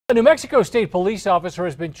A New Mexico State police officer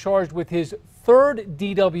has been charged with his third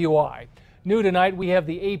DWI. New tonight, we have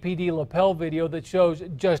the APD lapel video that shows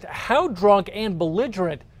just how drunk and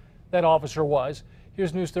belligerent that officer was.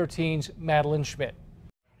 Here's News 13's Madeline Schmidt.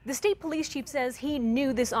 The state police chief says he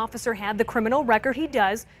knew this officer had the criminal record he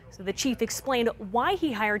does, so the chief explained why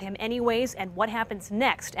he hired him anyways and what happens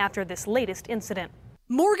next after this latest incident.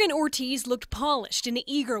 Morgan Ortiz looked polished and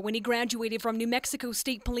eager when he graduated from New Mexico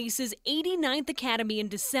State Police's 89th Academy in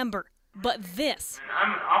December. But this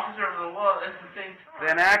I'm an officer of the law, that's the thing.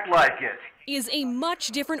 Then act like it. Is a much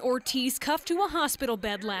different Ortiz cuffed to a hospital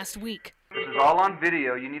bed last week. This is all on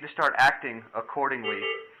video. You need to start acting accordingly.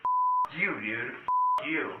 You, dude.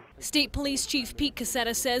 You. State Police Chief Pete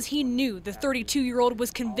Cassetta says he knew the 32-year-old was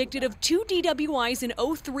convicted of 2 DWIs in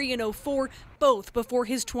 03 and 04, both before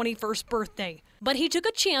his 21st birthday. But he took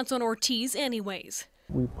a chance on Ortiz anyways.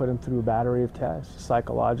 We put him through a battery of tests,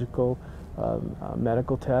 psychological,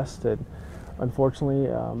 medical tests, and unfortunately,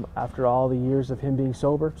 after all the years of him being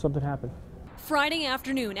sober, something happened. Friday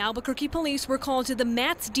afternoon, Albuquerque police were called to the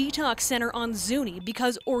Matt's Detox Center on Zuni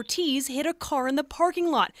because Ortiz hit a car in the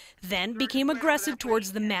parking lot, then became aggressive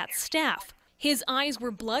towards the Matt's staff. His eyes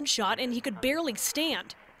were bloodshot and he could barely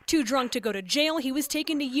stand. Too drunk to go to jail, he was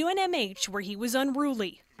taken to UNMH where he was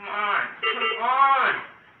unruly. Come on,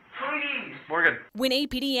 please. Morgan. When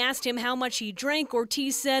APD asked him how much he drank,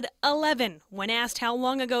 Ortiz said 11. When asked how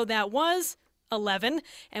long ago that was, 11.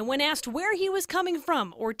 And when asked where he was coming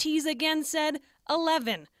from, Ortiz again said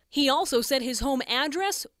 11. He also said his home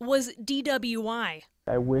address was DWI.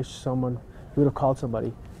 I wish someone would have called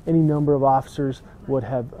somebody. Any number of officers would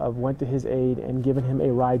have went to his aid and given him a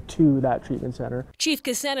ride to that treatment center. Chief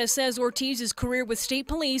Cassetta says Ortiz's career with state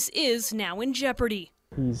police is now in jeopardy.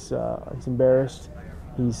 He's embarrassed.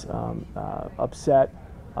 He's upset.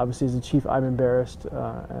 Obviously, as the chief, I'm embarrassed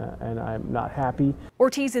and I'm not happy.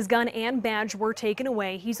 Ortiz's gun and badge were taken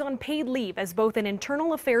away. He's on paid leave as both an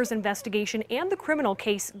internal affairs investigation and the criminal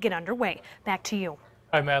case get underway. Back to you.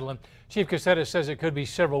 Hi, Madeline. Chief Cassetta says it could be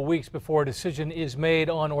several weeks before a decision is made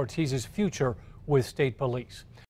on Ortiz's future with state police.